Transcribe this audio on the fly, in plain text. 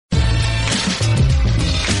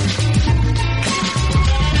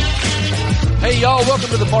y'all. Welcome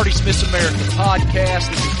to the Marty Smith's America podcast.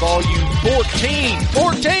 This is volume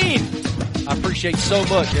 14. I appreciate so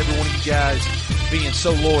much every one of you guys being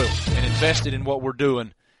so loyal and invested in what we're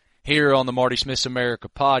doing here on the Marty Smith's America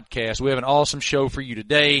podcast. We have an awesome show for you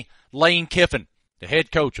today. Lane Kiffin, the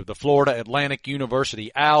head coach of the Florida Atlantic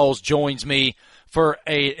University Owls, joins me for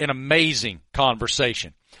an amazing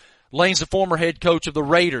conversation. Lane's the former head coach of the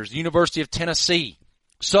Raiders, the University of Tennessee,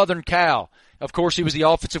 Southern Cal. Of course, he was the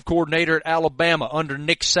offensive coordinator at Alabama under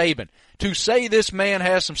Nick Saban. To say this man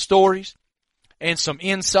has some stories and some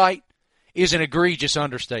insight is an egregious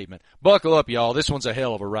understatement. Buckle up, y'all. This one's a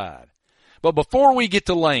hell of a ride. But before we get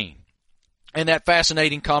to Lane and that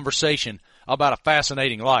fascinating conversation about a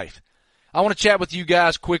fascinating life, I want to chat with you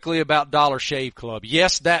guys quickly about Dollar Shave Club.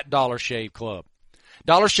 Yes, that Dollar Shave Club.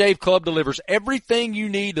 Dollar Shave Club delivers everything you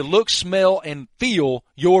need to look, smell, and feel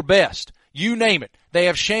your best. You name it. They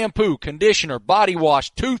have shampoo, conditioner, body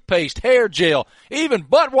wash, toothpaste, hair gel, even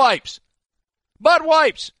butt wipes. Butt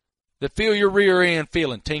wipes that feel your rear end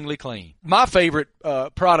feeling tingly clean. My favorite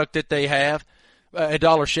product that they have at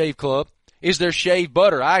Dollar Shave Club is their shave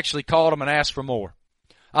butter. I actually called them and asked for more.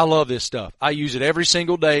 I love this stuff. I use it every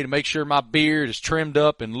single day to make sure my beard is trimmed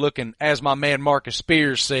up and looking, as my man Marcus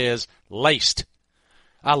Spears says, laced.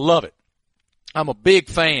 I love it. I'm a big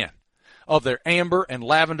fan of their amber and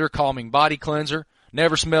lavender calming body cleanser.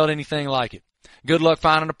 Never smelled anything like it. Good luck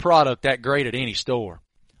finding a product that great at any store.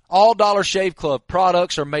 All Dollar Shave Club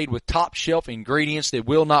products are made with top shelf ingredients that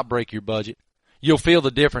will not break your budget. You'll feel the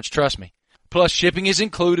difference, trust me. Plus, shipping is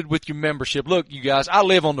included with your membership. Look, you guys, I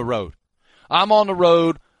live on the road. I'm on the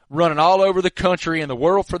road, running all over the country and the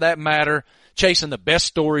world for that matter, chasing the best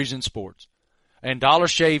stories in sports. And Dollar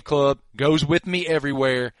Shave Club goes with me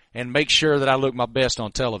everywhere and makes sure that I look my best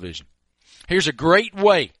on television. Here's a great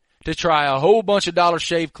way to try a whole bunch of Dollar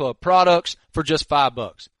Shave Club products for just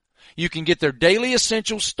 $5. You can get their Daily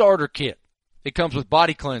Essentials Starter Kit. It comes with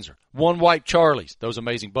body cleanser, One Wipe Charlies, those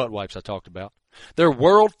amazing butt wipes I talked about, their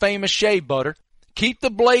world-famous shave butter. Keep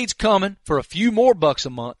the blades coming for a few more bucks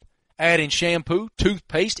a month. Add in shampoo,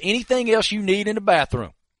 toothpaste, anything else you need in the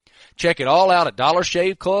bathroom. Check it all out at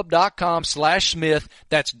dollarshaveclub.com/Smith.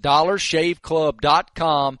 That's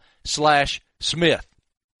dollarshaveclub.com/Smith.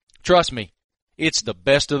 Trust me, it's the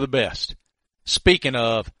best of the best. Speaking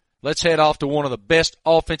of, let's head off to one of the best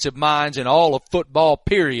offensive minds in all of football,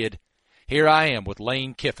 period. Here I am with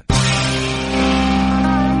Lane Kiffin.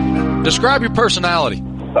 Describe your personality.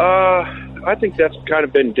 I think that's kind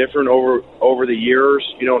of been different over the years,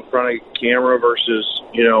 in front of camera versus,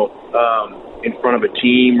 in front of a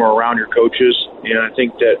team or around your coaches. And I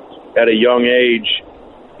think that at a young age,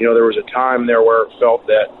 there was a time there where it felt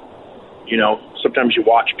that, sometimes you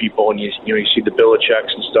watch people and you see the Belichicks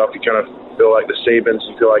and stuff. You kind of feel like the Sabans.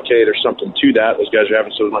 You feel like, hey, there's something to that. Those guys are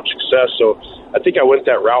having so much success. So I think I went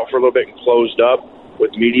that route for a little bit and closed up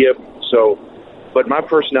with media. But my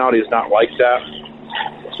personality is not like that.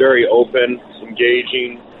 It's very open,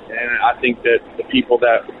 engaging, and I think that the people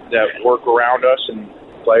that work around us and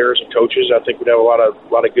players and coaches, I think would have a lot of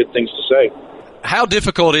good things to say. How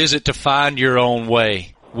difficult is it to find your own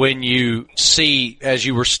way when you see, as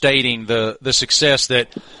you were stating, the success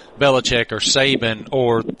that Belichick or Saban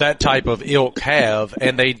or that type of ilk have,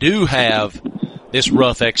 and they do have this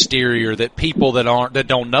rough exterior that people that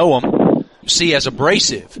don't know them see as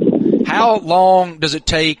abrasive? How long does it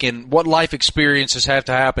take, and what life experiences have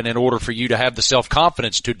to happen in order for you to have the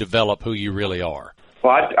self-confidence to develop who you really are?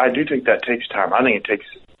 Well, I do think that takes time. I think it takes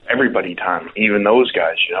everybody time, even those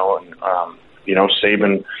guys, and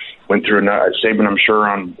Saban went through, Saban, I'm sure,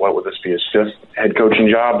 on what would this be, his fifth head coaching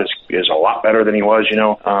job, is a lot better than he was,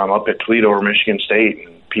 up at Toledo or Michigan State.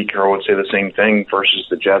 And Pete Carroll would say the same thing versus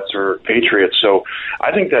the Jets or Patriots. So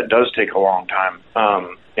I think that does take a long time.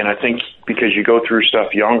 And I think because you go through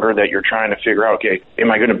stuff younger that you're trying to figure out, okay, am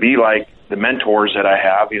I going to be like the mentors that I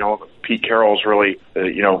have? Pete Carroll's really, I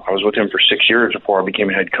was with him for 6 years before I became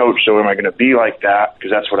a head coach. So am I going to be like that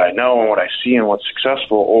because that's what I know and what I see and what's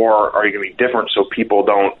successful? Or are you going to be different so people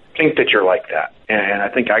don't think that you're like that? And I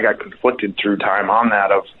think I got conflicted through time on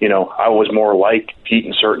that of, I was more like Pete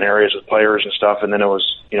in certain areas with players and stuff. And then it was,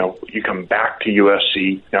 you come back to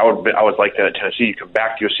USC. I was like that at Tennessee. You come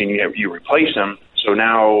back to USC and you replace him. So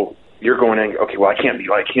now you're going in, okay, well, I can't be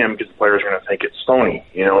like him because the players are going to think it's phony,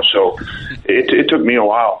 So it took me a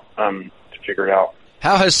while to figure it out.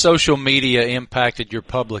 How has social media impacted your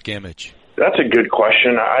public image? That's a good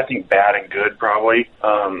question. I think bad and good, probably.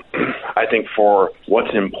 I think for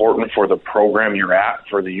what's important for the program you're at,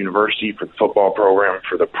 for the university, for the football program,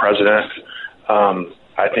 for the president,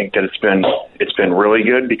 I think that it's been really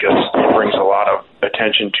good because it brings a lot of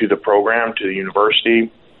attention to the program, to the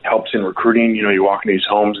university. helps in recruiting. You know, you walk into these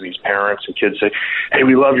homes and these parents and kids say, hey,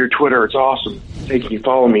 we love your Twitter. It's awesome. Hey, can you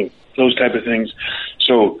follow me? Those type of things.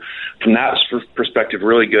 So from that perspective,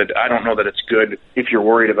 really good. I don't know that it's good if you're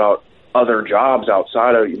worried about other jobs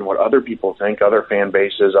outside of, you know, what other people think, other fan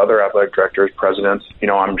bases, other athletic directors, presidents. You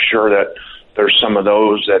know, I'm sure that there's some of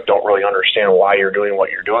those that don't really understand why you're doing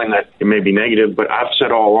what you're doing, that it may be negative, but I've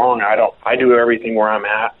said all along, I do everything where I'm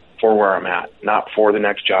at for where I'm at, not for the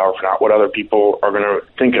next job, for not what other people are going to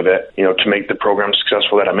think of it, you know, to make the program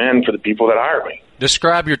successful that I'm in for the people that hire me.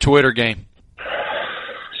 Describe your Twitter game.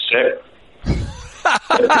 Sick.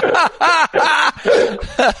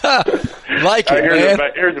 Like it, man.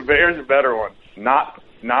 Here's a better one.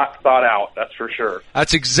 Not thought out, that's for sure.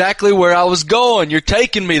 That's exactly where I was going. You're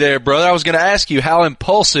taking me there, brother. I was going to ask you how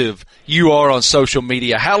impulsive you are on social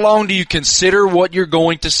media. How long do you consider what you're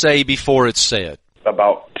going to say before it's said?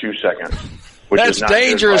 About 2 seconds. Which That's is not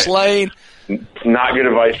dangerous, Lane. Not good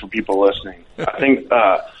advice for people listening. I think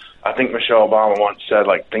Michelle Obama once said,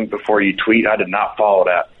 like, think before you tweet. I did not follow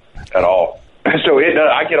that at all. So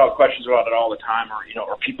I get all questions about it all the time,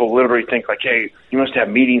 or people literally think like, hey, you must have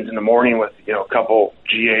meetings in the morning with, you know, a couple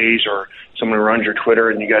GAs or someone who runs your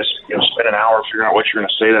Twitter, and you guys, you know, spend an hour figuring out what you're going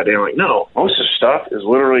to say that day. I'm like, no, most of the stuff is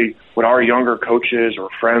literally what our younger coaches or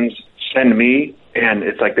friends send me, and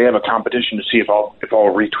it's like they have a competition to see if I'll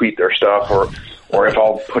retweet their stuff or if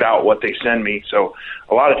I'll put out what they send me. So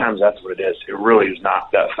a lot of times that's what it is. It really is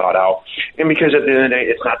not that thought out, and because at the end of the day,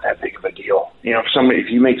 it's not that big of a deal. You know,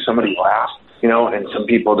 if you make somebody laugh, you know, and some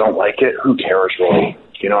people don't like it, who cares really?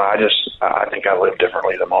 You know, I think I live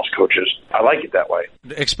differently than most coaches. I like it that way.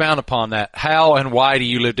 Expound upon that. How and why do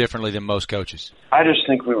you live differently than most coaches? I just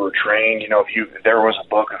think we were trained, you know, if there was a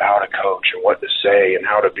book of how to coach and what to say and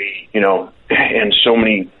how to be, you know, and so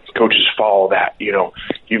many coaches follow that, you know,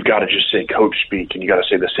 you've got to just say coach speak, and you got to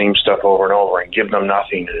say the same stuff over and over and give them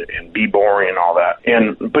nothing and be boring and all that.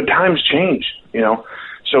 But times change, you know.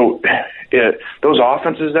 So those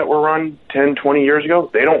offenses that were run 10, 20 years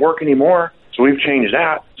ago, they don't work anymore. So we've changed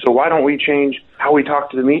that. So why don't we change how we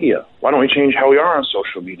talk to the media? Why don't we change how we are on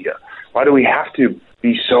social media? Why do we have to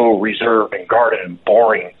be so reserved and guarded and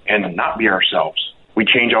boring and not be ourselves? We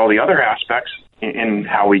change all the other aspects in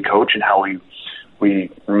how we coach and how we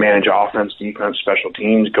manage offense, defense, special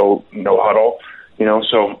teams, go no huddle, you know,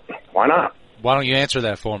 so why not? Why don't you answer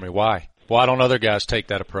that for me? Why? Why don't other guys take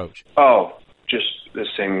that approach? Oh, just the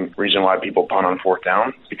same reason why people punt on fourth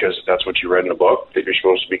down, because that's what you read in the book, that you're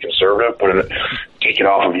supposed to be conservative, take it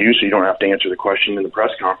off of you so you don't have to answer the question in the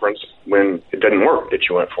press conference when it didn't work that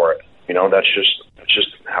you went for it. You know, that's just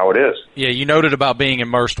how it is. Yeah, you noted about being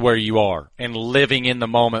immersed where you are and living in the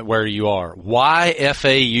moment where you are. Why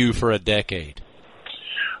FAU for a decade?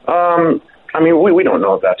 I mean, we don't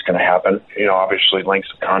know if that's going to happen. You know, obviously lengths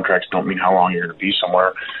of contracts don't mean how long you're going to be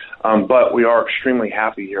somewhere. But we are extremely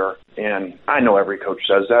happy here, and I know every coach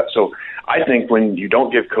says that. So I think when you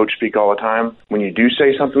don't give coach speak all the time, when you do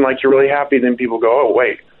say something like you're really happy, then people go, oh,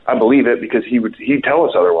 wait, I believe it, because he'd tell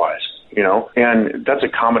us otherwise, you know. And that's a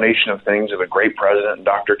combination of things, of a great president,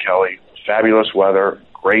 Dr. Kelly, fabulous weather,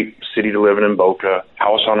 great city to live in Boca,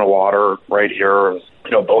 house on the water right here,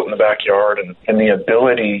 you know, boat in the backyard, and the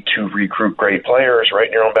ability to recruit great players right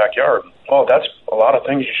in your own backyard. Well, that's a lot of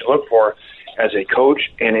things you should look for as a coach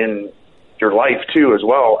and in your life too as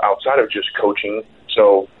well, outside of just coaching.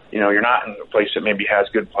 So, you know, you're not in a place that maybe has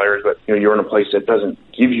good players, but, you know, you're in a place that doesn't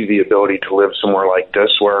give you the ability to live somewhere like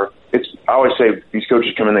this, where I always say, these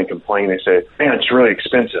coaches come in and complain, they say, man, it's really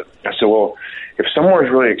expensive. I said, well, if somewhere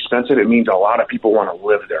is really expensive, it means a lot of people want to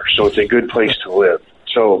live there. So it's a good place to live.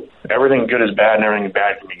 So everything good is bad and everything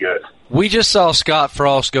bad can be good. We just saw Scott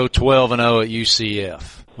Frost go 12-0 at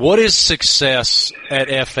UCF. What is success at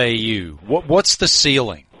FAU? What's the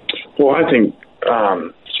ceiling? Well, I think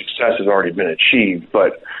success has already been achieved,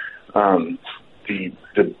 but the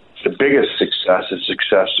biggest success is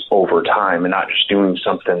success over time and not just doing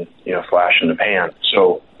something, you know, flash in the pan.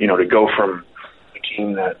 So, you know, to go from a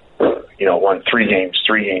team that, you know, won three games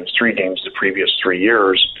the previous 3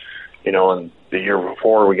 years, you know, and the year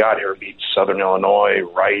before we got here beat Southern Illinois,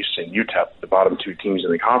 Rice, and UTEP, the bottom two teams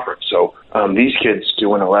in the conference. So these kids to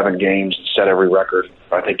win 11 games and set every record,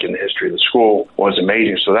 I think, in the history of the school was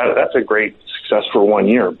amazing. So that's a great success for 1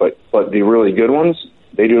 year. But the really good ones,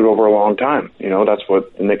 they do it over a long time. You know, that's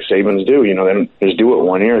what the Nick Sabans do. You know, they just do it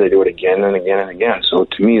 1 year, they do it again and again and again. So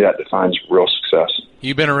to me, that defines real success.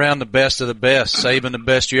 You've been around the best of the best. Saban, the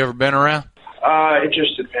best you ever been around? It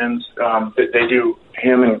just depends. They do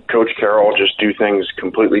him and Coach Carroll just do things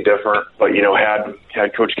completely different. But,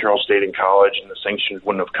 had Coach Carroll stayed in college and the sanctions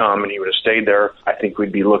wouldn't have come and he would have stayed there, I think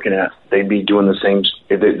we'd be looking at, they'd be doing the same,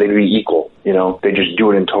 they'd be equal. They just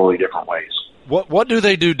do it in totally different ways. What do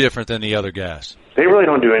they do different than the other guys? They really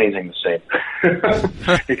don't do anything the same.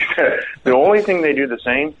 Except the only thing they do the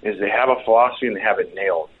same is they have a philosophy and they have it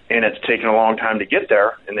nailed. And it's taken a long time to get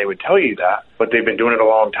there, and they would tell you that, but they've been doing it a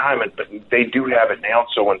long time, but they do have it nailed,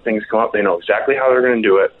 so when things come up, they know exactly how they're going to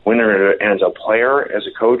do it, when they're going to do it, and as a player, as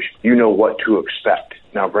a coach, you know what to expect.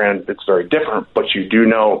 Now, granted, it's very different, but you do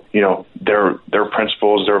know, their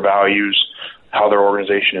principles, their values, how their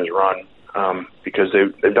organization is run, because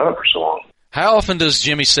they've done it for so long. How often does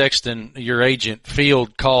Jimmy Sexton, your agent,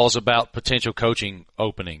 field calls about potential coaching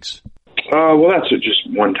openings? Well, that's just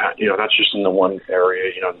one time. That's just in the one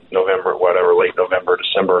area. November, whatever, late November,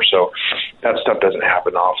 December. So that stuff doesn't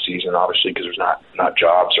happen off season, obviously, because there's not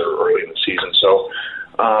jobs or early in the season. So,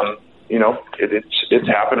 it's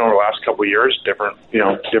happened over the last couple of years, different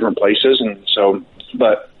places, and so,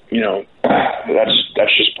 but.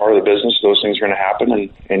 That's just part of the business. Those things are going to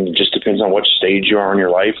happen, and it just depends on what stage you are in your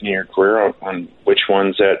life and your career on which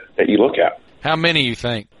ones that you look at. How many you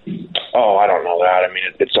think? Oh, I don't know that. I mean,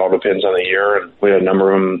 it all depends on the year, and we had a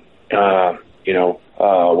number of them.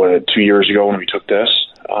 2 years ago when we took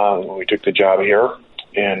when we took the job here,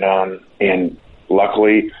 and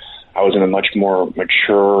luckily, I was in a much more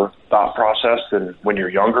mature thought process than when you're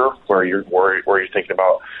younger, where you're thinking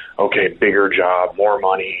about, okay, bigger job, more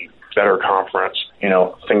money, better conference,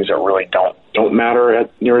 things that really don't matter at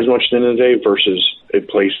near as much at the end of the day versus a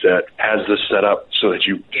place that has this set up so that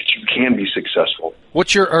you can be successful.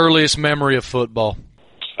 What's your earliest memory of football?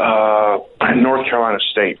 North Carolina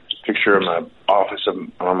State. Picture of my office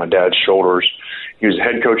on my dad's shoulders. He was the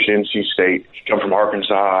head coach at NC State. He come from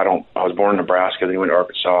Arkansas. I was born in Nebraska, then he went to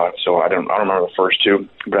Arkansas, so I don't remember the first two.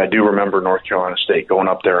 But I do remember North Carolina State, going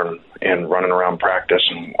up there and running around practice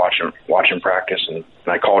and watching practice. And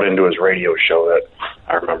I called into his radio show that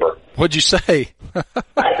I remember. What'd you say?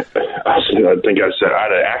 I think I said, I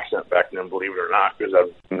had an accent back then, believe it or not, because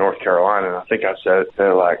I'm from North Carolina. And I think I said,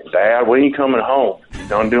 they're like, Dad, when are you coming home?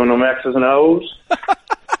 Done doing them X's and O's?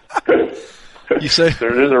 You say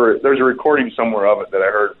there's a recording somewhere of it that I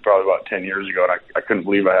heard probably about 10 years ago, and I couldn't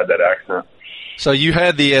believe I had that accent. So you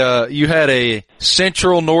had a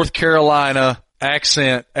Central North Carolina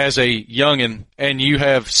accent as a youngin', and you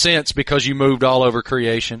have since, because you moved all over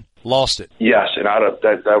creation, lost it. Yes, and out of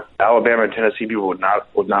that Alabama and Tennessee people would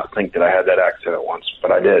not think that I had that accent at once,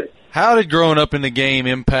 but I did. How did growing up in the game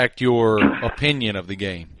impact your opinion of the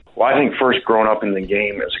game? Well, I think first, growing up in the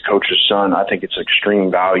game as a coach's son, I think it's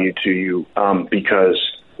extreme value to you because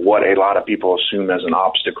what a lot of people assume as an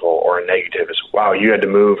obstacle or a negative is, wow, you had to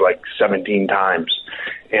move like 17 times.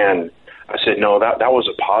 And I said, no, that was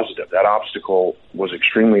a positive. That obstacle was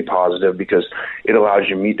extremely positive because it allows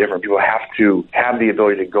you to meet different people, have to have the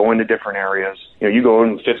ability to go into different areas. You go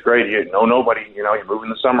in fifth grade, you know nobody, you move in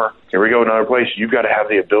the summer. Here we go, another place. You've got to have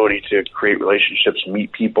the ability to create relationships,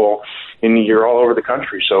 meet people, and you're all over the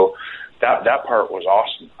country. So that part was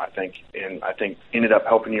awesome, I think. And I think ended up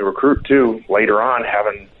helping you recruit too later on,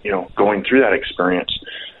 having, going through that experience.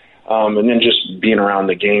 And then just being around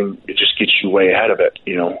the game, it just gets you way ahead of it.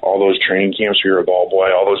 All those training camps where you're a ball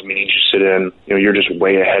boy, all those meetings you sit in, you're just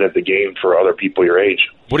way ahead of the game for other people your age.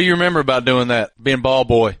 What do you remember about doing that, being ball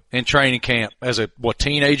boy in training camp as a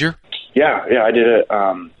teenager? Yeah, I did it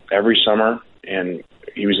every summer, and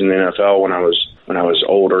he was in the NFL when I was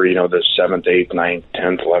older, the 7th, 8th, 9th,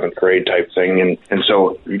 10th, 11th grade type thing. And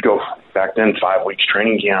so you'd go back then, 5 weeks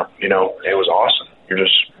training camp, it was awesome. You're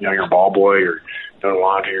just, you're ball boy, you're doing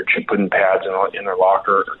laundry, you're putting pads in their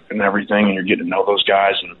locker and everything, and you're getting to know those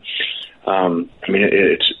guys. And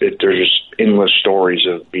there's just endless stories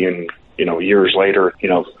of being, years later,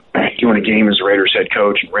 doing a game as the Raiders head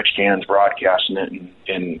coach, and Rich Gann's broadcasting it,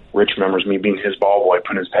 and Rich remembers me being his ball boy,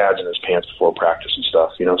 putting his pads in his pants before practice and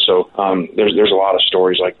stuff. So there's a lot of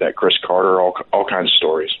stories like that. Chris Carter, all kinds of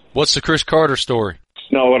stories. What's the Chris Carter story?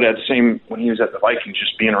 No, at the same, when he was at the Vikings,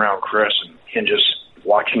 just being around Chris and just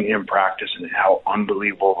watching him practice and how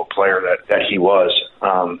unbelievable of a player that he was.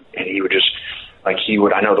 And he would just, I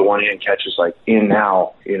know the one-hand catches like in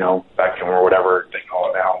now, back then or whatever they call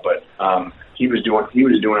it now, but he was doing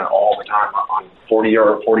it all the time on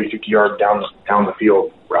 50-yard down the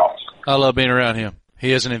field routes. I love being around him. He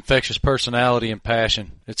has an infectious personality and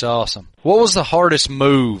passion. It's awesome. What was the hardest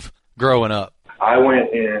move growing up? I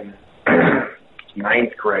went in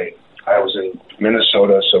 9th grade. I was in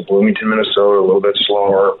Minnesota, so Bloomington, Minnesota, a little bit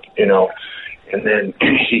slower, and then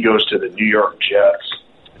he goes to the New York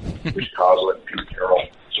Jets, which Coslett and Pete Carroll.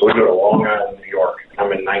 So we go to Long Island, New York.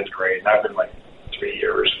 I'm in ninth grade, and I've been like 3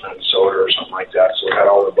 years in Minnesota or something like that. So I had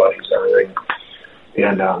all the buddies, everything.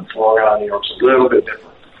 And Long Island, New York's a little bit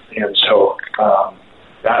different. And so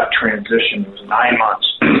that transition was 9 months.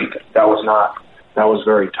 That was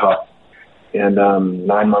very tough. And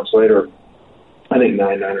 9 months later, I think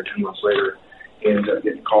 9 or 10 months later, he ended up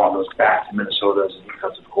getting called and was back to Minnesota as a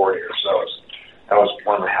defensive coordinator. So that was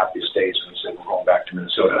one of the happiest days when he said, we're going back to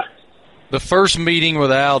Minnesota. The first meeting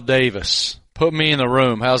with Al Davis, put me in the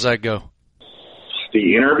room. How's that go?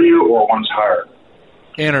 The interview or once hired?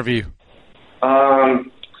 Interview.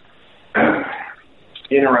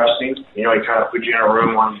 Interesting. You know, he kind of put you in a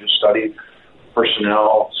room, wanted you to study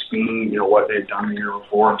personnel, scheme, you know, what they'd done the year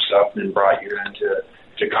before and stuff, and then brought you in to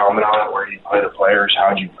comment on it, where you play the players,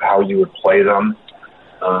 how you would play them.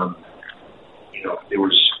 You know, it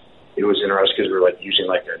was interesting because we were like using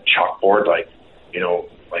like a chalkboard, like, you know,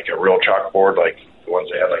 like a real chalkboard, like the ones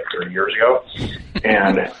they had like 30 years ago,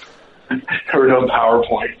 and there were no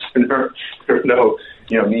PowerPoints, and there were no,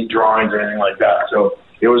 you know, neat drawings or anything like that. So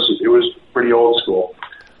it was pretty old school,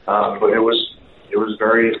 but it was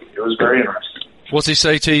very interesting. What's he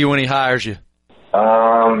say to you when he hires you?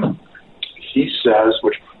 He says,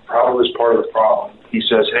 which probably was part of the problem, he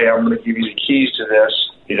says, hey, I'm going to give you the keys to this.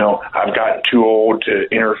 You know, I've gotten too old to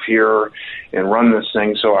interfere and run this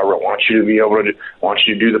thing, so I want you to be able to, want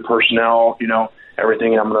you to do the personnel, you know,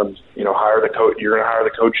 everything. I'm going to, you know, hire the coach. You're going to hire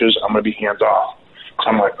the coaches. I'm going to be hands off. So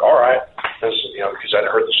I'm like, all right. This, you know, because I'd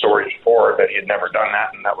heard the stories before that he had never done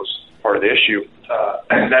that, and that was part of the issue.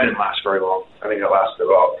 And that didn't last very long. I think it lasted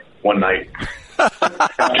about one night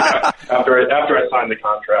after I signed the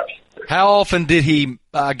contract. How often did he,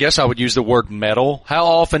 I guess I would use the word meddle, how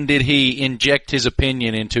often did he inject his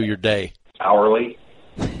opinion into your day? Hourly.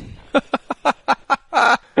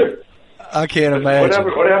 I can't imagine.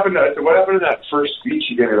 What happened to that first speech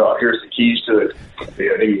he gave? Oh, here's the keys to it. I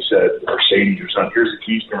think he said Mercedes or something. Here's the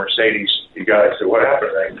keys to Mercedes. You guys said, what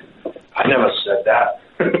happened? I never said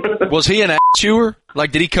that. Was he an chewer?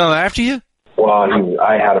 Like, did he come after you? Well,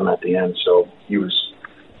 I had him at the end, so he was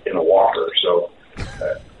in a walker, so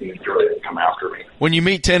he really didn't come after me. When you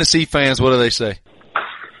meet Tennessee fans, what do they say?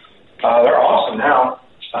 They're awesome now.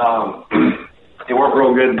 They weren't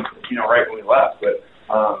real good, you know, right when we left, but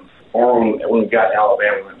or when we got to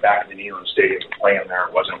Alabama, we went back to the Neyland Stadium and playing there.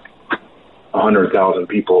 It wasn't 100,000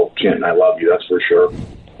 people chanting "I love you," that's for sure.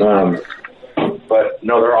 But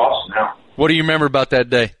no, they're awesome now. What do you remember about that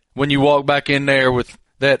day when you walked back in there with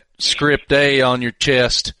that script A on your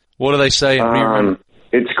chest? What do they say? What do you remember?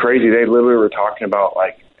 It's crazy. They literally were talking about,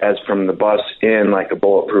 like, as from the bus in, like, a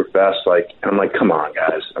bulletproof vest. Like, and I'm like, come on,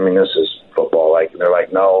 guys. I mean, this is football. Like, they're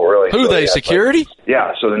like, no, really. Who they, security? Like,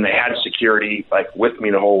 yeah, so then they had security, like, with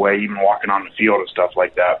me the whole way, even walking on the field and stuff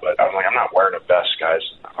like that. But I'm like, I'm not wearing a vest, guys.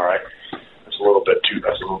 All right? That's a little bit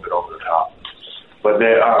over the top. But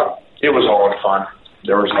they, it was all in fun.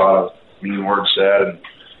 There was a lot of mean words said and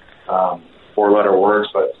 4-letter words,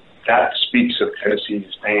 but that speaks of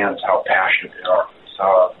Tennessee's fans, how passionate they are.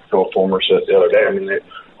 Phil Fulmer said the other day, I mean, they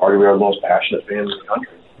arguably are the most passionate fans in the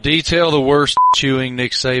country. Detail the worst chewing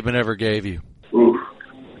Nick Saban ever gave you. Oof.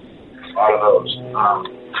 A lot of those.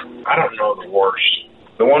 I don't know the worst.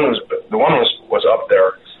 The one was up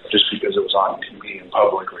there just because it was on TV and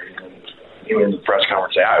publicly, and even in the press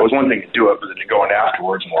conference. It was one thing to do it, but then to go in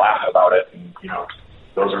afterwards and laugh about it, and, you know,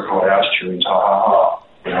 those are called ass chewings, ha ha ha.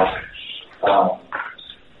 You know,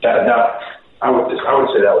 I would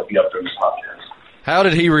say that would be up there in the top 10. How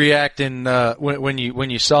did he react when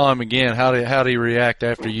you saw him again? How did he react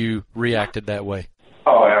after you reacted that way?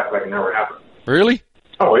 Oh, I act like it never happened. Really?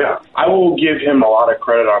 Oh, yeah. I will give him a lot of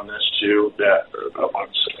credit on this, too, that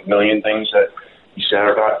amongst a million things that he said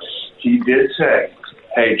about. He did say,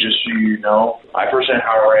 hey, just so you know, I present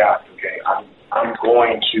how I react, okay? I'm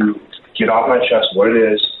going to get off my chest what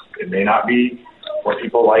it is. It may not be what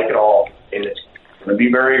people like at all, and it's going to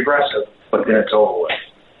be very aggressive, but then it's over with.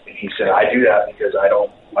 And he said, I do that because I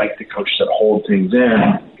don't like the coaches that hold things in,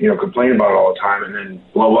 you know, complain about it all the time, and then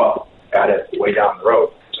blow up at it way down the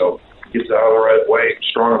road. So he gets out of the right way,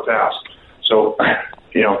 strong and fast. So,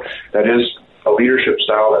 you know, that is a leadership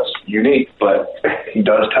style that's unique, but he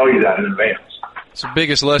does tell you that in advance. It's the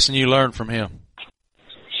biggest lesson you learned from him?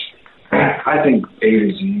 I think A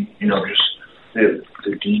to Z, you know, just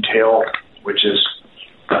the detail, which is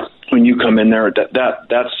when you come in there,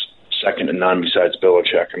 that's second to none besides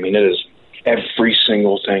Belichick. I mean, it is every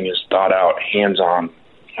single thing is thought out, hands-on.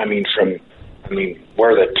 I mean,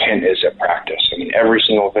 where the tent is at practice. I mean, every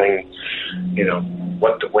single thing, you know,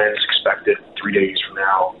 what the wind's expected 3 days from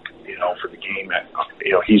now, you know, for the game.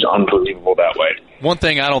 You know, he's unbelievable that way. One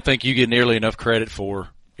thing I don't think you get nearly enough credit for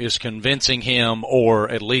is convincing him, or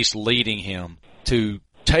at least leading him, to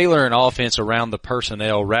tailor an offense around the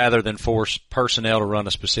personnel rather than force personnel to run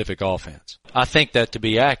a specific offense. I think that to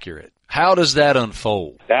be accurate. How does that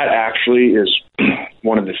unfold? That actually is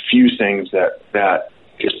one of the few things that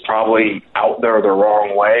is probably out there the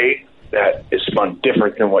wrong way, that is spun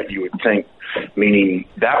different than what you would think, meaning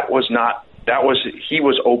he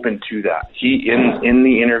was open to that. He, in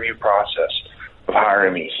the interview process of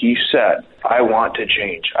hiring me, he said, I want to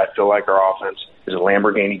change. I feel like our offense is a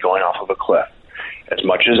Lamborghini going off of a cliff. As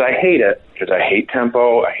much as I hate it, because I hate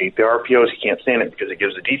tempo, I hate the RPOs, he can't stand it because it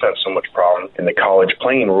gives the defense so much problem. In the college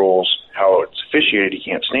playing rules, how it's officiated, he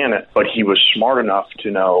can't stand it. But he was smart enough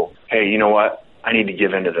to know, hey, you know what? I need to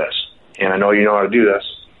give into this. And I know you know how to do this.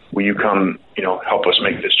 Will you come, help us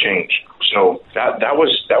make this change? So that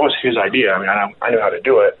was his idea. I mean, I knew how to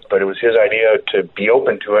do it, but it was his idea to be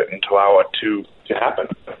open to it and to allow it to happen.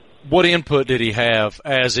 What input did he have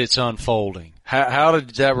as it's unfolding? How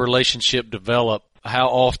did that relationship develop? How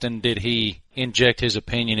often did he inject his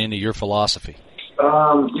opinion into your philosophy?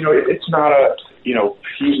 It's not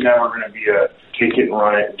he's never going to be a take it and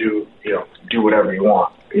run it and do whatever you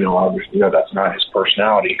want. Obviously, that's not his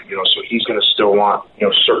personality, so he's going to still want,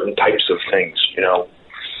 certain types of things,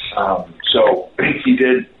 so he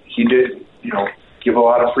did, give a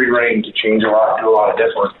lot of free rein to change a lot, do a lot of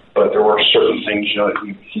different, but there were certain things,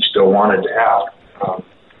 that he still wanted to have,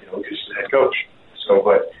 because he's the head coach. So,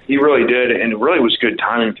 but he really did, and it really was good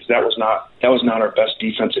timing because that was not our best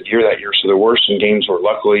defensive year that year. So there were some games where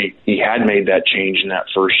luckily he had made that change in that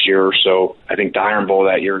first year or so. I think the Iron Bowl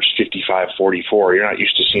that year is 55-44. You're not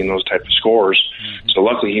used to seeing those type of scores. Mm-hmm. So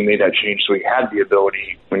luckily he made that change. So he had the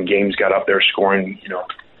ability when games got up there scoring,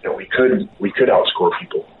 that we could outscore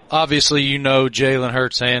people. Obviously, Jalen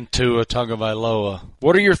Hurts and Tua Tagovailoa.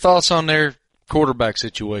 What are your thoughts on their quarterback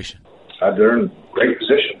situation? They're in great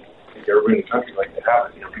position. Everybody in the country like to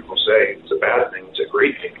have it. People say it's a bad thing, it's a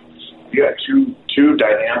great thing. You got two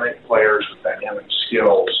dynamic players with dynamic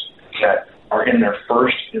skills that are in their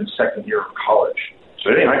first and second year of college. So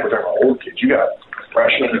it ain't like we're talking about old kids. You got a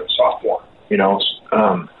freshman and a sophomore,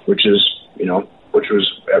 which was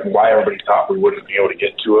why everybody thought we wouldn't be able to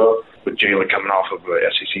get Tua with Jalen coming off of the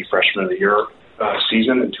SEC Freshman of the Year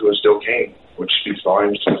season, and Tua still came, which speaks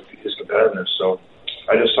volumes to his competitiveness. So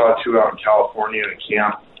I just saw Tua out in California at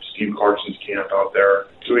camp. Steve Clarkson's camp out there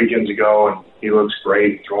 2 weekends ago, and he looks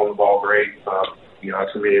great, throwing the ball great. It's going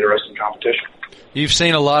to be an interesting competition. You've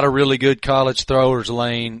seen a lot of really good college throwers,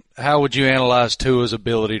 Lane. How would you analyze Tua's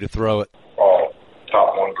ability to throw it? Oh,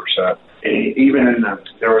 top 1%. And even at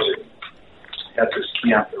this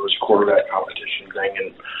camp, there was a quarterback competition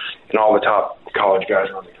thing, and all the top college guys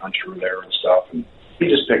around the country were there and stuff. And he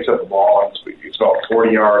just picks up the ball. It's about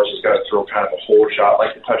 40 yards. He's got to throw kind of a whole shot,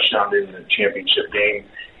 like the touchdown in the championship game,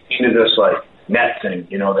 into this net thing,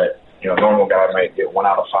 that normal guy might get 1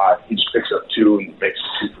 out of 5. He just picks up 2 and makes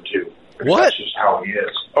it 2 for 2. What? That's just how he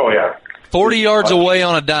is. Oh yeah. 40 yards away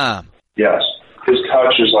on a dime. Yes, his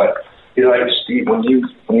touch is he's like Steve when he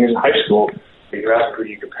was in high school. If you ask who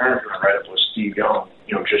you compare him to, right up with Steve Young.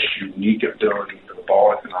 Just unique ability for the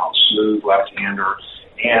ball to come out, smooth left-hander,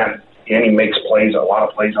 and he makes plays, a lot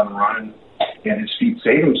of plays on the run, and his feet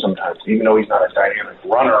save him sometimes. Even though he's not a dynamic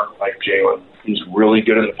runner like Jalen, he's really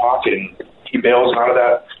good in the pocket, and he bails out of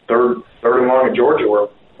that third and long in Georgia where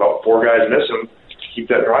about 4 guys miss him to keep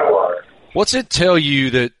that drive alive. What's it tell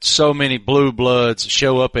you that so many blue bloods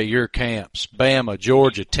show up at your camps? Bama,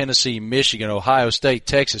 Georgia, Tennessee, Michigan, Ohio State,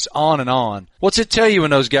 Texas, on and on. What's it tell you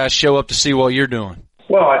when those guys show up to see what you're doing?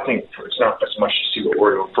 Well, I think it's not as much to see what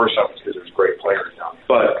we're doing. First off, it's because there's great players down.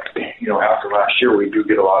 But, after last year, we do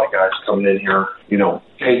get a lot of guys coming in here,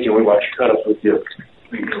 hey, can we watch your cutoff with you?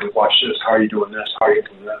 We watch this. How are you doing this? How are you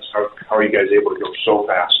doing this? How are you guys able to go so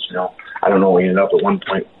fast? I don't know. We ended up at one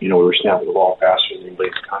point, we were snapping the ball faster than anybody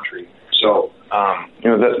in the country. So,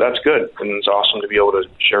 that's good. And it's awesome to be able to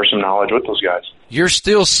share some knowledge with those guys. You're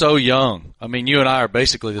still so young. I mean, you and I are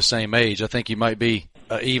basically the same age. I think you might be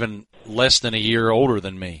even less than a year older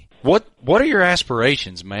than me. What are your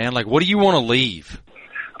aspirations, man? What do you want to leave?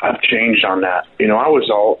 I've changed on that. I was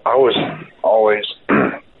always,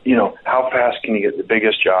 how fast can you get the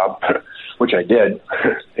biggest job, which I did,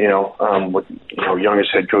 with,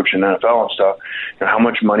 youngest head coach in the NFL and stuff. How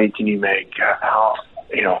much money can you make? How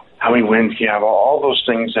many wins can you have? All those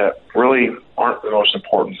things that really aren't the most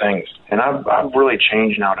important things. And I've really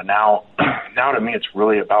changed now to me, it's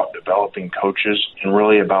really about developing coaches and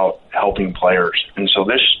really about helping players. And so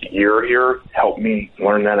this year here helped me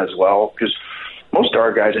learn that as well, because most of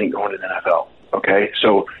our guys ain't going to the NFL. Okay,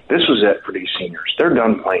 so this was it for these seniors. They're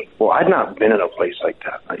done playing. Well, I'd not been in a place like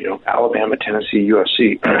that. Alabama, Tennessee,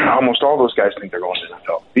 USC, almost all those guys think they're going to the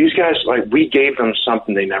NFL. These guys, we gave them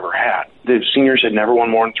something they never had. The seniors had never won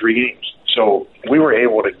more than 3 games. So we were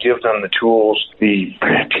able to give them the tools,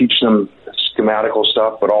 teach them schematical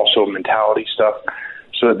stuff, but also mentality stuff,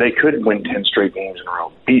 so that they could win 10 straight games in a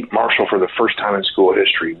row, beat Marshall for the first time in school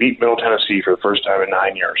history, beat Middle Tennessee for the first time in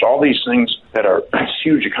 9 years. All these things that are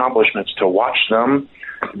huge accomplishments, to watch them,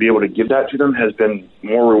 to be able to give that to them, has been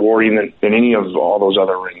more rewarding than any of all those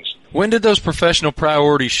other rings. When did those professional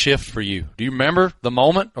priorities shift for you? Do you remember the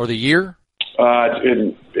moment or the year?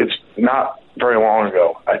 It's not very long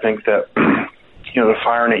ago. I think that the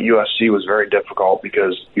firing at USC was very difficult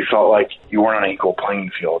because you felt like you weren't on an equal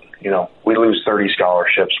playing field. We lose 30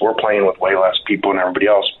 scholarships. We're playing with way less people than everybody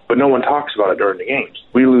else, but no one talks about it during the games.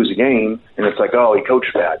 We lose a game, and it's like, oh, he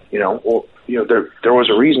coached bad. There was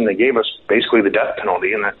a reason they gave us basically the death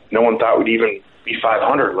penalty, and that no one thought we'd even be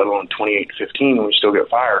 500, let alone 28-15, and we still get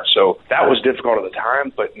fired. So that was difficult at the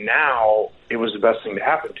time, but now it was the best thing to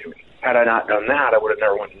happen to me. Had I not done that, I would have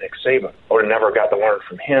never went to Nick Saban. I would have never got to learn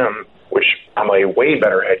from him, which I'm a way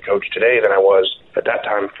better head coach today than I was at that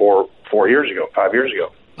time 5 years ago.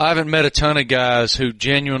 I haven't met a ton of guys who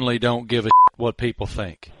genuinely don't give a what people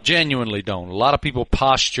think. Genuinely don't. A lot of people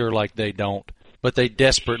posture like they don't, but they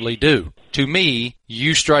desperately do. To me,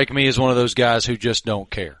 you strike me as one of those guys who just don't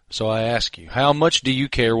care. So I ask you, how much do you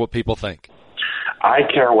care what people think? I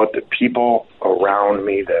care what the people around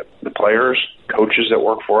me, the players, coaches that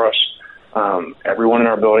work for us, everyone in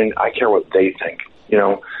our building, I care what they think.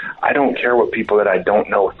 I don't care what people that I don't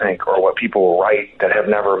know think, or what people write that have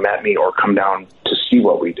never met me or come down to see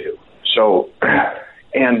what we do. So,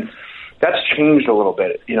 and that's changed a little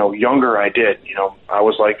bit. Younger I did. I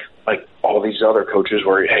was like all these other coaches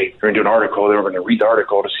where, hey, you're going to do an article. They were going to read the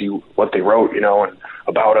article to see what they wrote, and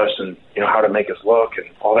about us and, how to make us look and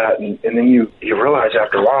all that. And then you realize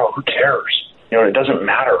after a while, who cares? It doesn't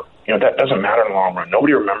matter. That doesn't matter in the long run.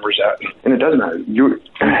 Nobody remembers that. And it doesn't matter.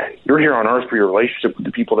 You're here on earth for your relationship with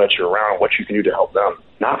the people that you're around, what you can do to help them,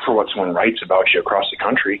 not for what someone writes about you across the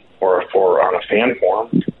country or for on a fan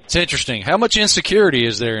forum. It's interesting. How much insecurity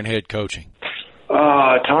is there in head coaching?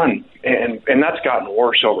 A ton. And that's gotten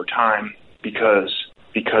worse over time because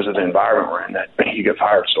of the environment we're in, that you get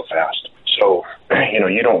fired so fast. So,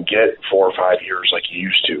 you don't get 4 or 5 years like you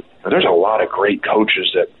used to. There's a lot of great coaches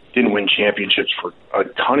that didn't win championships for a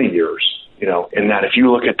ton of years, and that if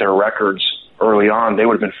you look at their records early on, they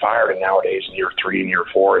would have been fired nowadays in year 3 and year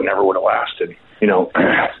 4. It never would have lasted,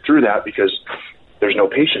 through that, because there's no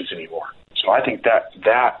patience anymore. So I think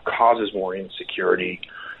that causes more insecurity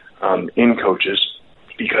in coaches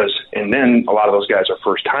and then a lot of those guys are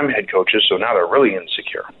first-time head coaches, so now they're really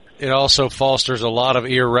insecure. It also fosters a lot of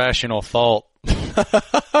irrational thought.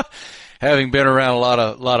 Having been around a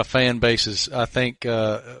lot of fan bases, I think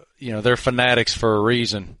they're fanatics for a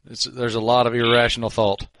reason. There's a lot of irrational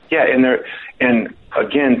thought. Yeah, and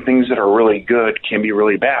again, things that are really good can be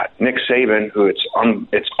really bad. Nick Saban, who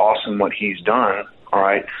it's awesome what he's done. All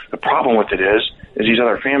right, the problem with it is these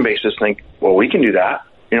other fan bases think, well, we can do that.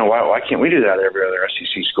 Why can't we do that at every other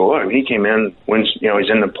SEC school? I mean, he came in, wins, he's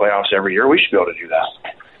in the playoffs every year. We should be able to do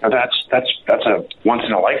that. Now that's a once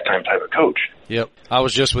in a lifetime type of coach. Yep. I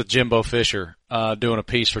was just with Jimbo Fisher doing a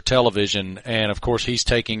piece for television, and of course he's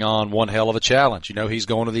taking on one hell of a challenge. He's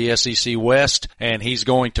going to the SEC West, and he's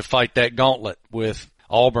going to fight that gauntlet with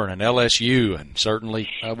Auburn and LSU, and certainly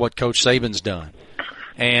what Coach Saban's done.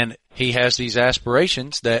 And he has these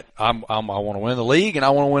aspirations that I want to win the league and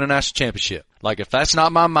I want to win a national championship. Like, if that's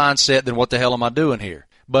not my mindset, then what the hell am I doing here?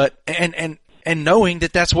 But and knowing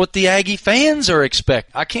that that's what the Aggie fans are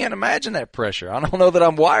expecting. I can't imagine that pressure. I don't know that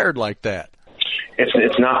I'm wired like that.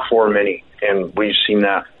 It's not for many, and we've seen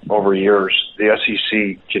that over years. The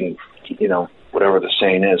SEC can, whatever the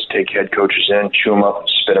saying is, take head coaches in, chew them up,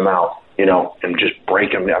 and spit them out, and just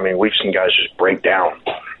break them. I mean, we've seen guys just break down.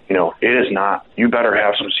 It is not. You better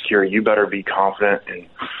have some security. You better be confident, and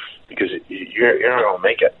because you're not going to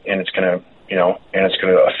make it, and it's going to, and it's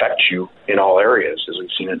going to affect you in all areas, as we've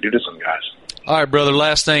seen it do to some guys. All right, brother,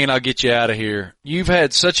 last thing, and I'll get you out of here. You've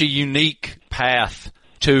had such a unique path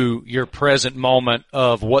to your present moment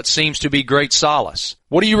of what seems to be great solace.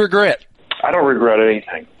 What do you regret? I don't regret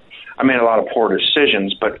anything. I made a lot of poor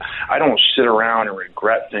decisions, but I don't sit around and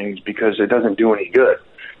regret things because it doesn't do any good.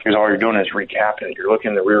 Because all you're doing is recapping it. You're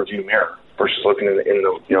looking in the rearview mirror versus looking in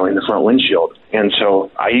the front windshield. And so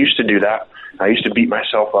I used to do that. I used to beat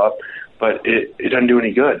myself up, but it doesn't do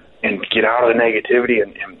any good. And get out of the negativity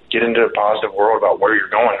and get into a positive world about where you're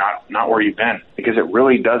going, not where you've been, because it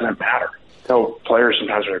really doesn't matter. tell players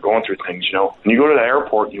sometimes when they're going through things, you know. When you go to the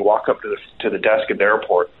airport and you walk up to the desk at the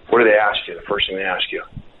airport, what do they ask you? The first thing they ask you,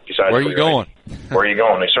 besides where are you going? Where are you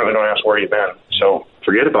going? They certainly don't ask where you've been. So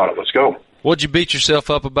forget about it. Let's go. What'd you beat yourself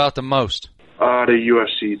up about the most? The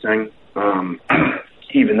UFC thing.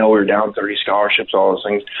 Even though we were down 30 scholarships, all those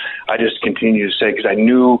things, I just continue to say, because I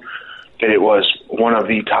knew that it was one of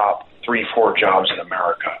the top 3-4 jobs in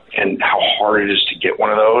America, and how hard it is to get one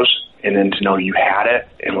of those, and then to know you had it,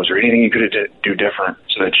 and was there anything you could do different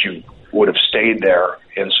so that you would have stayed there?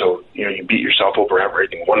 And so, you know, you beat yourself over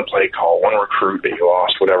everything, one play call, one recruit that you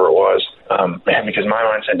lost, whatever it was. And because my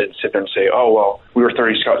mindset didn't sit there and say, oh, well, we were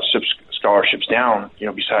 30 scholarships down, you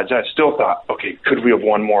know, besides that, still thought, okay, could we have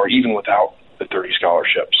won more even without the 30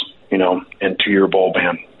 scholarships, you know, and 2-year bowl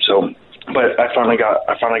ban. So, but I finally got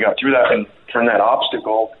through that and turned that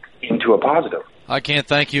obstacle into a positive. I can't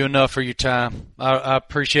thank you enough for your time. I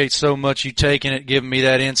appreciate so much you taking it, giving me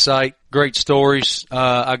that insight. Great stories.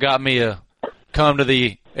 I got me a come to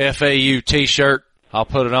the FAU T-shirt. I'll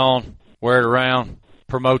put it on, wear it around,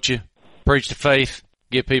 promote you, preach the faith,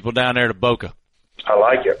 get people down there to Boca. I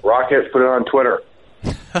like it. Rock it. Put it on Twitter.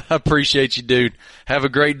 I appreciate you, dude. Have a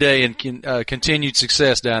great day and continued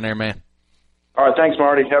success down there, man. All right. Thanks,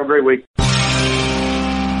 Marty. Have a great week.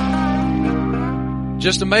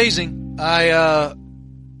 Just amazing.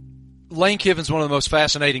 Lane Kiffin's one of the most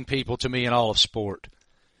fascinating people to me in all of sport.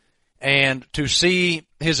 And to see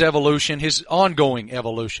his evolution, his ongoing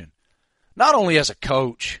evolution, not only as a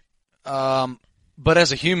coach, but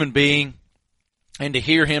as a human being, and to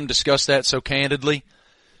hear him discuss that so candidly,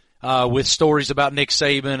 with stories about Nick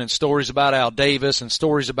Saban and stories about Al Davis and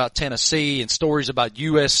stories about Tennessee and stories about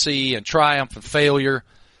USC and triumph and failure.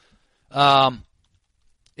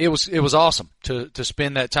 It was awesome to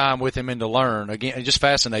spend that time with him and to learn. Again, it just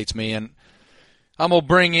fascinates me. And I'm going to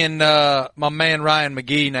bring in my man Ryan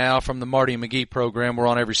McGee now from the Marty and McGee program. We're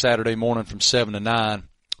on every Saturday morning from 7 to 9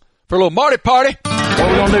 for a little Marty party. What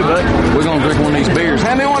we going to do, bud? We're going to drink one of these beers.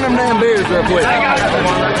 Hand me one of them damn beers real quick.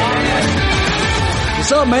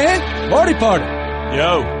 What's up, man? Marty party.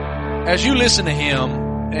 Yo. As you listen to him,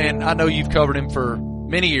 and I know you've covered him for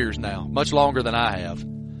many years now, much longer than I have.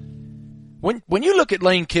 When you look at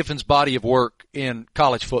Lane Kiffin's body of work in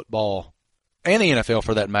college football, and the NFL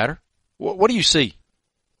for that matter, what do you see?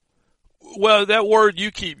 Well, that word you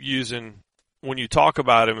keep using when you talk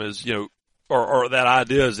about him is, you know, or that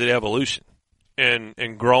idea is the evolution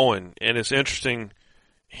and growing. And it's interesting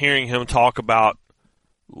hearing him talk about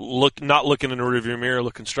not looking in the rearview mirror,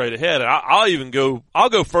 looking straight ahead. And I'll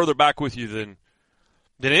go further back with you than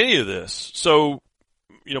any of this. So,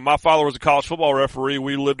 you know, my father was a college football referee.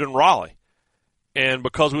 We lived in Raleigh. And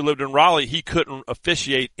because we lived in Raleigh, he couldn't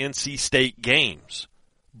officiate NC State games,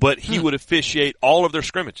 but he would officiate all of their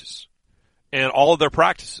scrimmages and all of their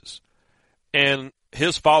practices. And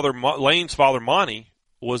his father, Lane's father, Monty,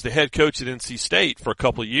 was the head coach at NC State for a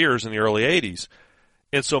couple of years in the early 80s.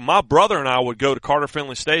 And so my brother and I would go to Carter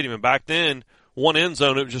Finley Stadium, and back then, one end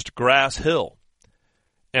zone, it was just a grass hill.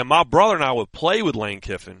 And my brother and I would play with Lane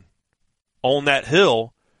Kiffin on that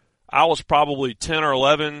hill. I was probably 10 or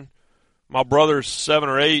 11. My brother's 7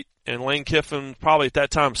 or 8, and Lane Kiffin probably at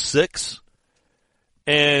that time 6.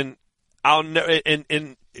 And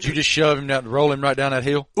did you just shove him down, roll him right down that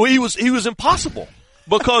hill? Well, he was impossible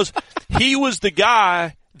because he was the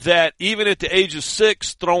guy that even at the age of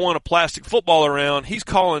 6, throwing a plastic football around, he's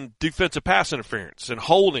calling defensive pass interference and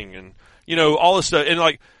holding and, you know, all this stuff. And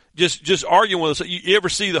like just arguing with us. You ever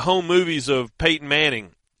see the home movies of Peyton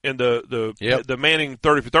Manning and the Manning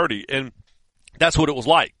 30 for 30? And that's what it was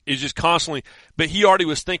like. It's just constantly, but he already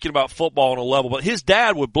was thinking about football on a level. But his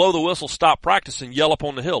dad would blow the whistle, stop practice, and yell up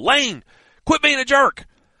on the hill, "Lane, quit being a jerk."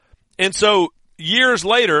 And so years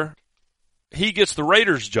later, he gets the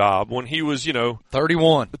Raiders job when he was,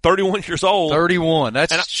 31 years old. 31.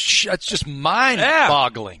 That's just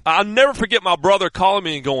mind-boggling. Yeah. I'll never forget my brother calling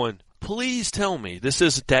me and going, "Please tell me this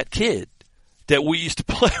isn't that kid that we used to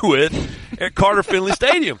play with at Carter Finley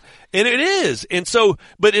Stadium." And it is. And so,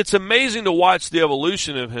 but it's amazing to watch the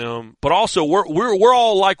evolution of him, but also we're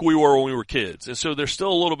all like we were when we were kids. And so there's still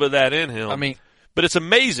a little bit of that in him. But it's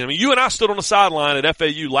amazing. You and I stood on the sideline at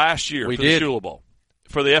FAU last year for the Shula Bowl,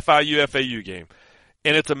 for the FIU-FAU game.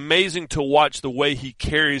 And it's amazing to watch the way he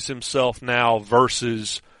carries himself now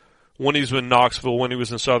versus when he was in Knoxville, when he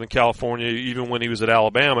was in Southern California, even when he was at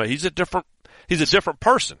Alabama. He's a different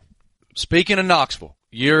person. Speaking of Knoxville,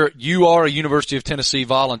 you are a University of Tennessee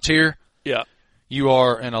volunteer. Yeah. You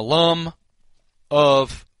are an alum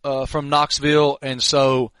from Knoxville, and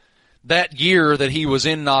so that year that he was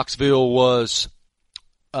in Knoxville was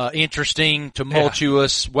interesting,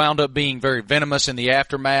 tumultuous, wound up being very venomous in the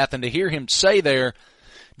aftermath. And to hear him say there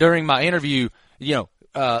during my interview,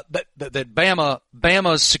 that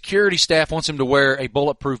Bama's security staff wants him to wear a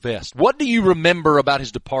bulletproof vest. What do you remember about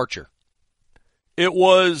his departure? It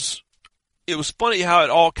was funny how it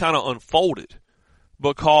all kind of unfolded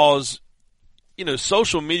because,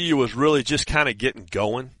 social media was really just kind of getting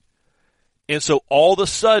going. And so all of a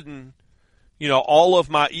sudden, all of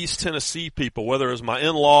my East Tennessee people, whether it was my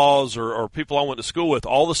in-laws or people I went to school with,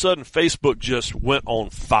 all of a sudden Facebook just went on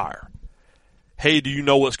fire. Hey, do you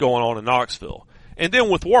know what's going on in Knoxville? And then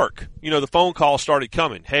with work, the phone calls started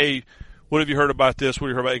coming. Hey, what have you heard about this? What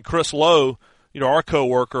have you heard about it? And Chris Lowe, our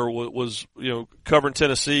coworker was covering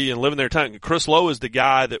Tennessee and living there. Chris Lowe is the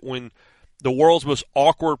guy that when the world's most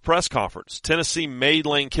awkward press conference, Tennessee made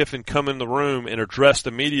Lane Kiffin come in the room and address the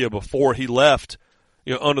media before he left,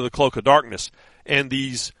 under the cloak of darkness. And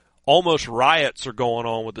these almost riots are going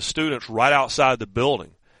on with the students right outside the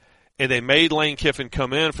building. And they made Lane Kiffin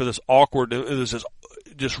come in for this awkward, it was this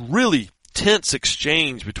just really tense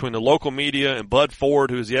exchange between the local media and Bud Ford,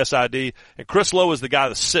 who is the SID, and Chris Lowe is the guy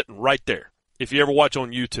that's sitting right there. If you ever watch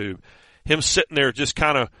on YouTube, him sitting there just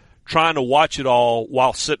kind of trying to watch it all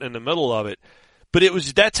while sitting in the middle of it. But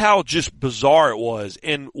that's how just bizarre it was.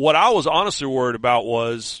 And what I was honestly worried about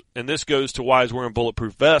was, and this goes to why he's wearing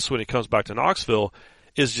bulletproof vests when he comes back to Knoxville,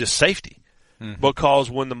 is just safety. Mm-hmm. Because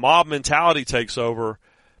when the mob mentality takes over,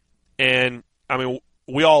 and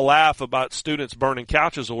we all laugh about students burning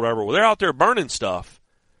couches or whatever. Well, they're out there burning stuff.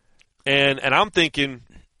 And I'm thinking,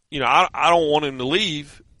 I don't want him to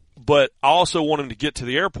leave, but I also want him to get to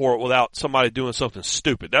the airport without somebody doing something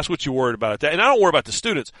stupid. That's what you're worried about. And I don't worry about the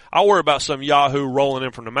students. I worry about some yahoo rolling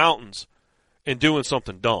in from the mountains and doing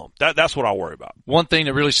something dumb. That's what I worry about. One thing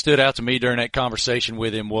that really stood out to me during that conversation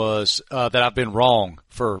with him was that I've been wrong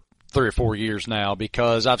for 3 or 4 years now,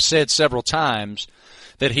 because I've said several times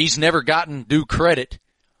that he's never gotten due credit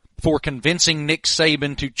for convincing Nick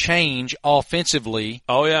Saban to change offensively.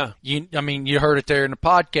 Oh, yeah. You heard it there in the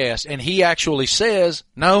podcast. And he actually says,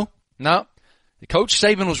 no. Coach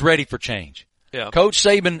Saban was ready for change. Yeah. Coach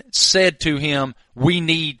Saban said to him, we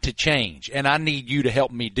need to change, and I need you to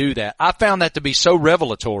help me do that. I found that to be so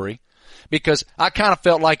revelatory because I kind of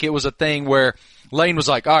felt like it was a thing where Lane was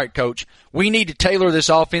like, all right, Coach, we need to tailor this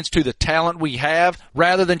offense to the talent we have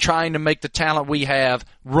rather than trying to make the talent we have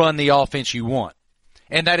run the offense you want.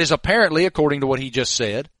 And that is apparently, according to what he just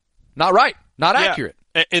said, not right, not accurate.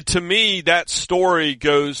 And to me, that story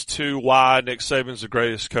goes to why Nick Saban's the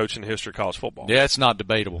greatest coach in the history of college football. Yeah, it's not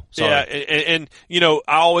debatable. Sorry. Yeah, and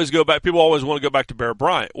I always go back, people always want to go back to Bear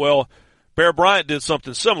Bryant. Well, Bear Bryant did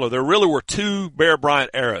something similar. There really were 2 Bear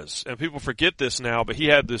Bryant eras, and people forget this now, but he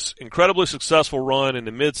had this incredibly successful run in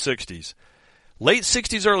the mid-'60s. Late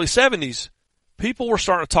 60s, early 70s, people were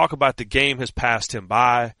starting to talk about the game has passed him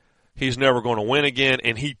by. He's never going to win again,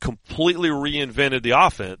 and he completely reinvented the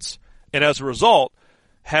offense, and as a result,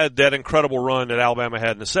 had that incredible run that Alabama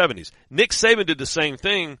had in the 70s. Nick Saban did the same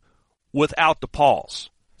thing without the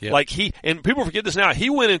pause. Yep. And people forget this now,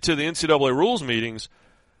 he went into the NCAA rules meetings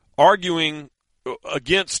arguing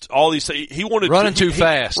against all these things. He wanted running too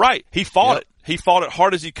fast. Right. He fought it. He fought it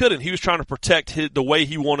hard as he could, and he was trying to protect the way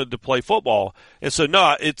he wanted to play football. And so,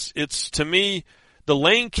 no, it's to me, the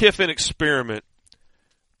Lane Kiffin experiment,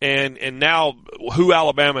 and now who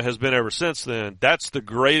Alabama has been ever since then, that's the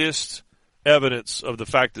greatest evidence of the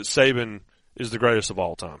fact that Saban is the greatest of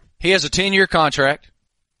all time. He has a 10-year contract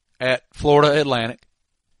at Florida Atlantic,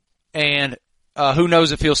 and who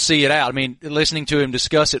knows if he'll see it out. Listening to him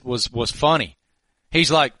discuss it was funny.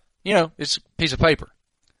 He's like, it's a piece of paper.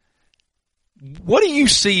 What do you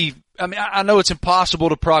see? I know it's impossible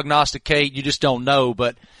to prognosticate. You just don't know.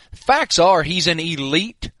 But facts are he's an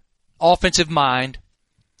elite offensive mind,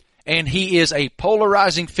 and he is a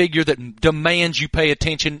polarizing figure that demands you pay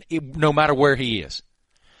attention no matter where he is.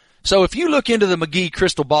 So if you look into the McGee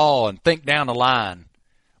crystal ball and think down the line,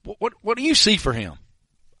 what do you see for him?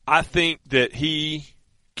 I think that he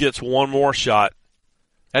gets one more shot.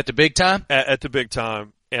 At the big time? At the big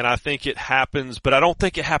time. And I think it happens, but I don't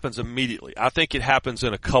think it happens immediately. I think it happens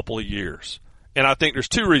in a couple of years. And I think there's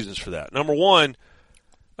 2 reasons for that. Number one,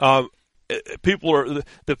 the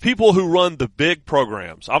people who run the big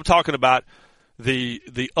programs. I'm talking about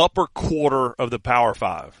the upper quarter of the Power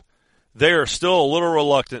 5. They are still a little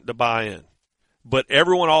reluctant to buy in. But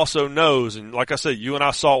everyone also knows, and like I said, you and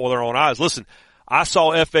I saw it with our own eyes. Listen, I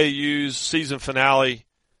saw FAU's season finale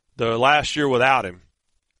the last year without him,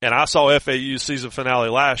 and I saw FAU's season finale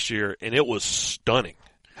last year, and it was stunning.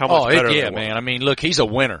 How much better? Yeah, man. Look, he's a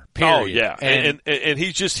winner. Period. Oh, yeah, and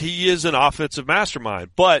he is an offensive mastermind.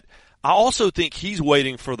 But I also think he's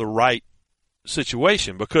waiting for the right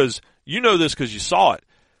situation because you know this because you saw it.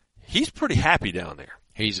 He's pretty happy down there.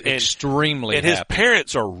 He's extremely happy. And his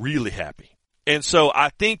parents are really happy. And so I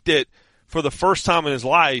think that for the first time in his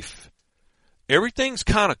life, everything's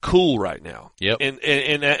kind of cool right now. Yep.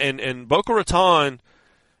 And Boca Raton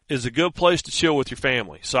is a good place to chill with your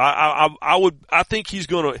family. So I think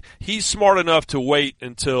he's smart enough to wait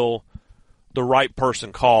until the right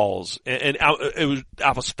person calls. And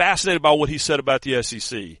I was fascinated by what he said about the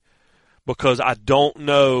SEC because I don't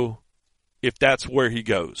know if that's where he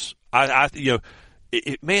goes.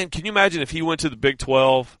 Man, can you imagine if he went to the Big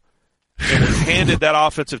 12 and was handed that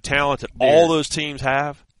offensive talent that all those teams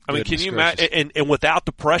have? I mean, can you imagine? And without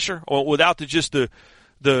the pressure, or without the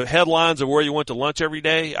headlines of where you went to lunch every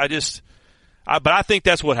day, but I think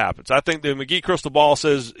that's what happens. I think the McGee crystal ball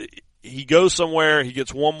says he goes somewhere, he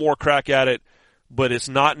gets one more crack at it, but it's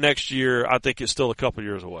not next year. I think it's still a couple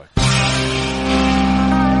years away.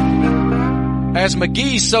 As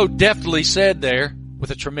McGee so deftly said there, with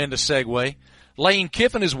a tremendous segue, Lane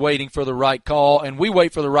Kiffin is waiting for the right call, and we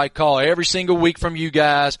wait for the right call every single week from you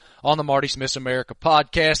guys on the Marty Smith's America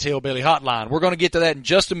podcast, Hillbilly Hotline. We're going to get to that in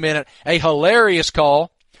just a minute. A hilarious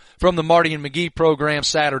call from the Marty and McGee program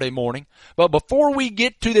Saturday morning. But before we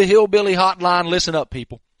get to the Hillbilly Hotline, listen up,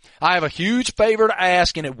 people. I have a huge favor to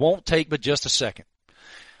ask, and it won't take but just a second.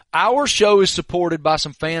 Our show is supported by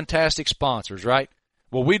some fantastic sponsors, right?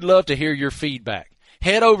 Well, we'd love to hear your feedback.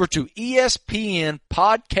 Head over to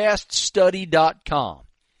ESPNpodcaststudy.com.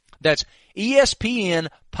 That's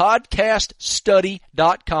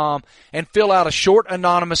ESPNpodcaststudy.com and fill out a short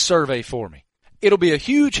anonymous survey for me. It'll be a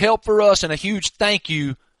huge help for us and a huge thank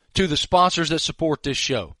you to the sponsors that support this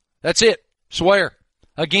show. That's it. Swear.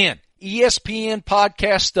 Again,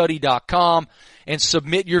 ESPNpodcaststudy.com and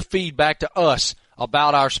submit your feedback to us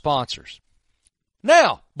about our sponsors.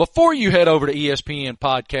 Now, before you head over to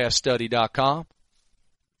ESPNpodcaststudy.com,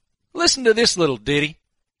 listen to this little ditty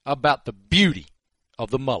about the beauty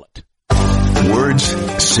of the mullet. Words,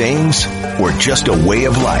 sayings, or just a way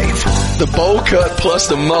of life. The bowl cut plus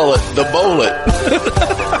the mullet, the bowlet.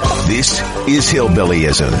 This is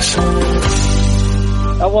Hillbillyisms.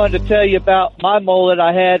 I wanted to tell you about my mullet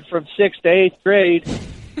I had from 6th to 8th grade.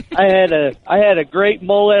 I had a great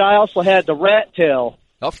mullet. I also had the rat tail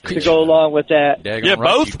to go along with that. Yeah,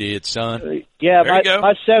 both? You did, son.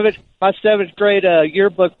 My seventh grade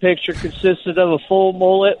yearbook picture consisted of a full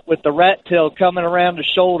mullet with the rat tail coming around the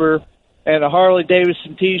shoulder and a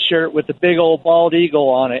Harley-Davidson T-shirt with a big old bald eagle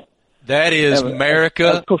on it. That is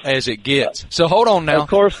America as it gets. So hold on now. Of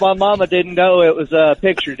course, my mama didn't know it was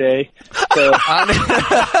picture day.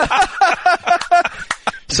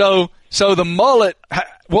 So, so the mullet,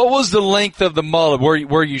 what was the length of the mullet?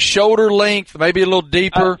 Were you shoulder length, maybe a little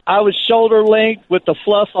deeper? I was shoulder length with the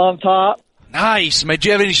fluff on top. Nice. Did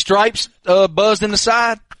you have any stripes buzzed in the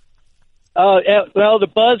side? Well, the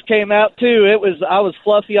buzz came out too. I was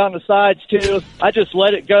fluffy on the sides too. I just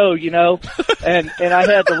let it go, and I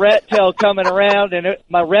had the rat tail coming around, and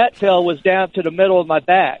my rat tail was down to the middle of my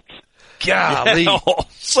back. Golly,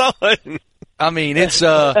 son. I mean, it's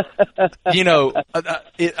I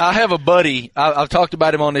have a buddy. I've talked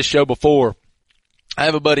about him on this show before. I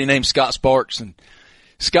have a buddy named Scott Sparks, and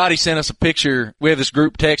Scotty sent us a picture. We have this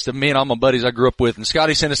group text of me and all my buddies I grew up with, and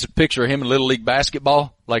Scotty sent us a picture of him in Little League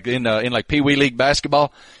basketball, like in like Pee Wee League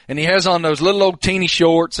basketball, and he has on those little old teeny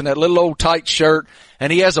shorts and that little old tight shirt,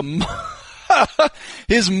 and he has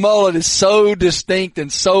his mullet is so distinct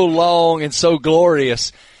and so long and so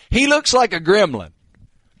glorious. He looks like a gremlin.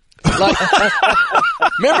 Like,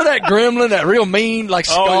 remember that gremlin, that real mean, like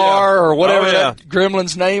Scar or whatever that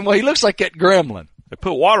gremlin's name? Well, he looks like that gremlin. They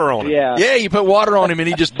put water on him. Yeah, you put water on him and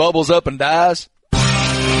he just bubbles up and dies.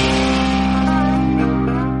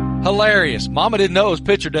 Hilarious. Mama didn't know it was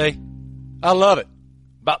picture day. I love it.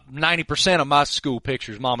 About 90% of my school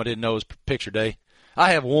pictures, Mama didn't know it was picture day.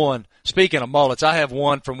 I have one. Speaking of mullets, I have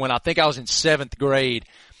one from when I think I was in 7th grade.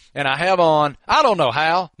 And I have on, I don't know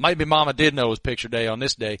how, maybe Mama did know it was picture day on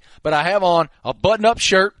this day, but I have on a button-up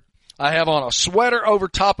shirt. I have on a sweater over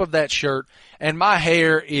top of that shirt, and my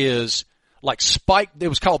hair is like spiked. It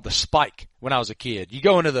was called the spike when I was a kid. You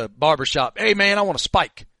go into the barbershop, hey man, I want a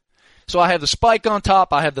spike. So I have the spike on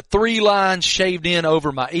top. I have the 3 lines shaved in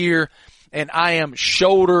over my ear, and I'm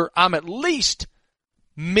at least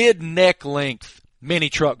mid-neck length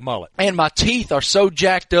mini truck mullet. And my teeth are so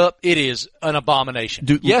jacked up, it is an abomination.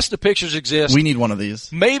 Yes, the pictures exist. We need one of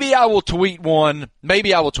these. Maybe I will tweet one.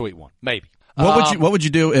 Maybe. What would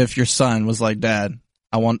you do if your son was like, Dad,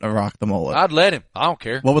 I want to rock the mullet? I'd let him. I don't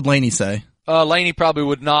care. What would Laney say? Laney probably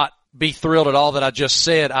would not be thrilled at all that I just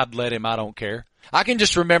said. I'd let him. I don't care. I can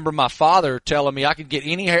just remember my father telling me I could get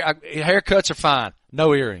any haircuts are fine,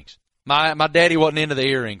 no earrings. My daddy wasn't into the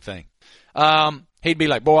earring thing. He'd be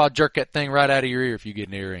like, boy, I'll jerk that thing right out of your ear if you get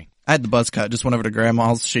an earring. I had the buzz cut. Just went over to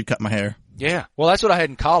grandma's. She'd cut my hair. Yeah. Well, that's what I had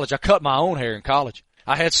in college. I cut my own hair in college.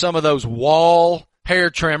 I had some of those wall hair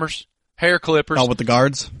trimmers, hair clippers. Oh, with the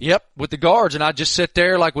guards? Yep, with the guards. And I'd just sit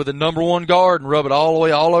there like with the number one guard and rub it all the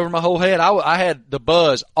way all over my whole head. I had the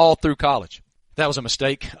buzz all through college. That was a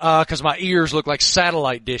mistake, because my ears look like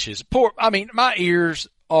satellite dishes. My ears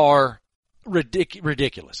are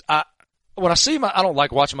ridiculous. When I see I don't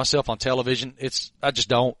like watching myself on television. I just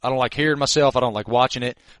don't. I don't like hearing myself. I don't like watching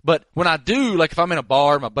it. But when I do, like if I'm in a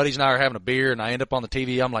bar, my buddies and I are having a beer and I end up on the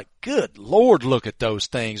TV, I'm like, good Lord, look at those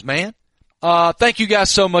things, man. Thank you guys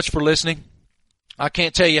so much for listening. I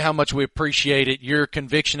can't tell you how much we appreciate it. Your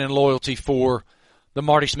conviction and loyalty for the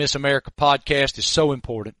Marty Smith's America podcast is so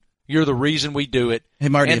important. You're the reason we do it. Hey,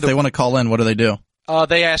 Marty, if they want to call in, what do they do?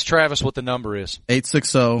 They ask Travis what the number is.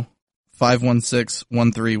 860-516-1315.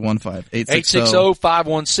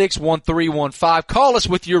 860-516-1315. Call us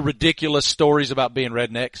with your ridiculous stories about being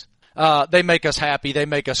rednecks. They make us happy. They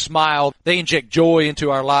make us smile. They inject joy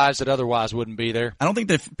into our lives that otherwise wouldn't be there. I don't think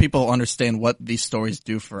that people understand what these stories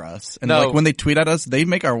do for us. And no. Like when they tweet at us, they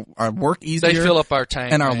make our work easier. They fill up our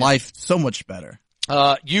tank. And our life so much better.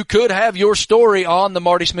 You could have your story on the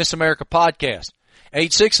Marty Smith's America podcast.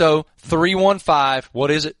 860-315, what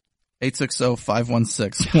is it?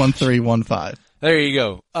 860-516-1315. There you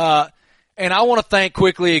go. And I want to thank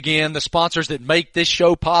quickly again the sponsors that make this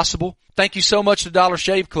show possible. Thank you so much to Dollar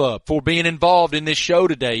Shave Club for being involved in this show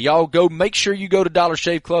today. Y'all make sure you go to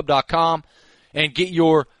dollarshaveclub.com and get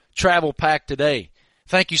your travel pack today.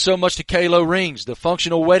 Thank you so much to Kalo Rings, the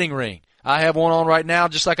functional wedding ring. I have one on right now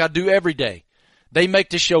just like I do every day. They make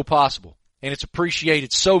this show possible, and it's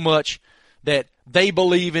appreciated so much that they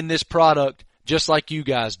believe in this product just like you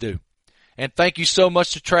guys do. And thank you so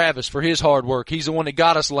much to Travis for his hard work. He's the one that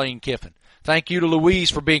got us Lane Kiffin. Thank you to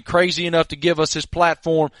Louise for being crazy enough to give us this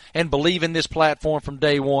platform and believe in this platform from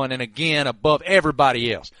day one, and again, above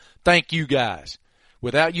everybody else. Thank you guys.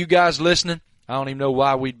 Without you guys listening, I don't even know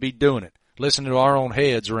why we'd be doing it. Listening to our own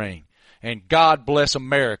heads ring. And God bless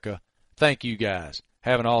America. Thank you guys.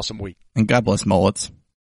 Have an awesome week. And God bless mullets.